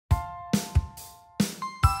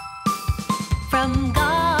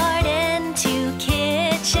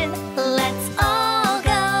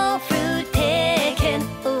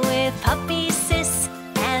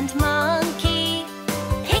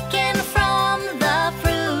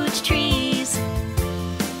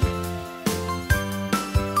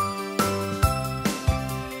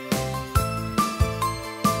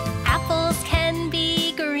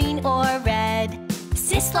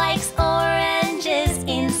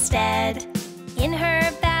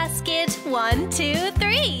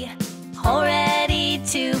all ready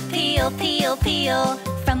to peel, peel, peel.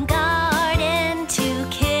 From garden to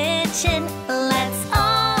kitchen, let's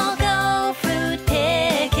all go fruit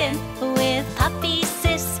picking with Puppy,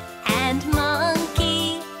 Sis, and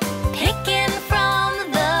Monkey. Picking from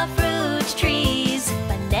the fruit trees.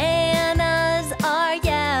 Bananas are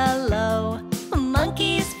yellow,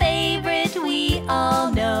 Monkey's favorite we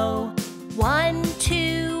all know. 1,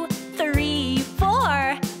 2, 3,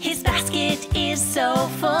 4, his basket is so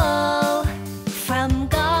full. From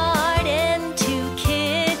garden to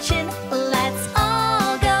kitchen, let's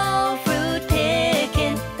all go fruit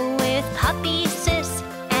picking with Puppy, Sis,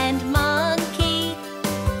 and Monkey.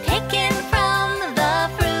 Picking from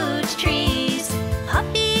the fruit trees.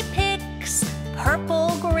 Puppy picks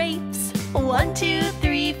purple grapes. 1, 2,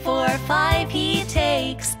 3, 4, 5 he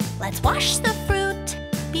takes. Let's wash the fruit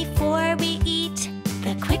before we eat.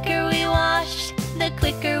 The quicker we wash, the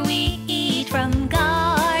quicker we